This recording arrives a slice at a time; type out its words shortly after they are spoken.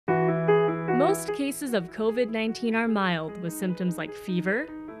Most cases of COVID-19 are mild, with symptoms like fever,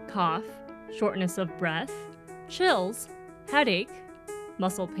 cough, shortness of breath, chills, headache,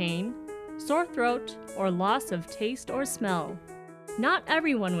 muscle pain, sore throat, or loss of taste or smell. Not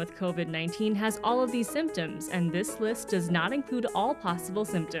everyone with COVID-19 has all of these symptoms, and this list does not include all possible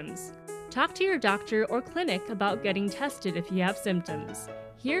symptoms. Talk to your doctor or clinic about getting tested if you have symptoms.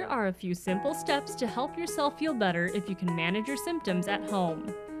 Here are a few simple steps to help yourself feel better if you can manage your symptoms at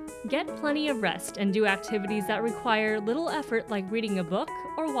home. Get plenty of rest and do activities that require little effort, like reading a book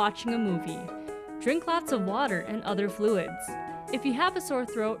or watching a movie. Drink lots of water and other fluids. If you have a sore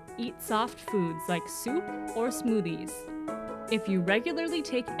throat, eat soft foods like soup or smoothies. If you regularly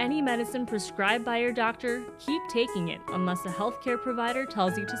take any medicine prescribed by your doctor, keep taking it unless a healthcare provider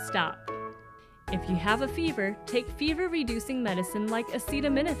tells you to stop. If you have a fever, take fever-reducing medicine like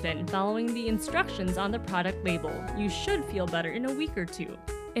acetaminophen following the instructions on the product label. You should feel better in a week or two.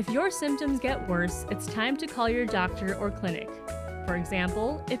 If your symptoms get worse, it's time to call your doctor or clinic. For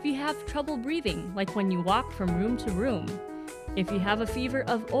example, if you have trouble breathing, like when you walk from room to room. If you have a fever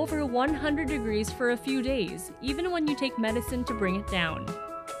of over 100 degrees for a few days, even when you take medicine to bring it down.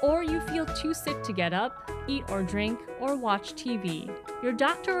 Or you feel too sick to get up, eat or drink, or watch TV. Your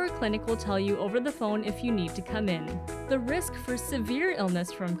doctor or clinic will tell you over the phone if you need to come in. The risk for severe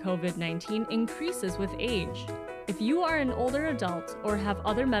illness from COVID-19 increases with age. If you are an older adult or have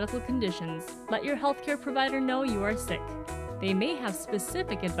other medical conditions, let your healthcare provider know you are sick. They may have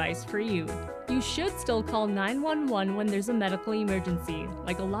specific advice for you. You should still call 911 when there's a medical emergency,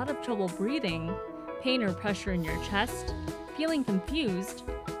 like a lot of trouble breathing, pain or pressure in your chest, feeling confused,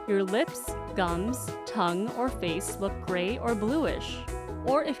 your lips, gums, tongue, or face look gray or bluish,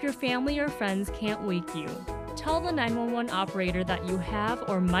 or if your family or friends can't wake you. Tell the 911 operator that you have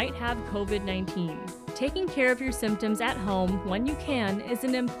or might have COVID-19. Taking care of your symptoms at home when you can is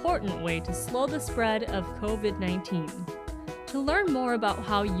an important way to slow the spread of COVID-19. To learn more about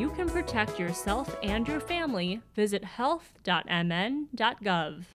how you can protect yourself and your family, visit health.mn.gov.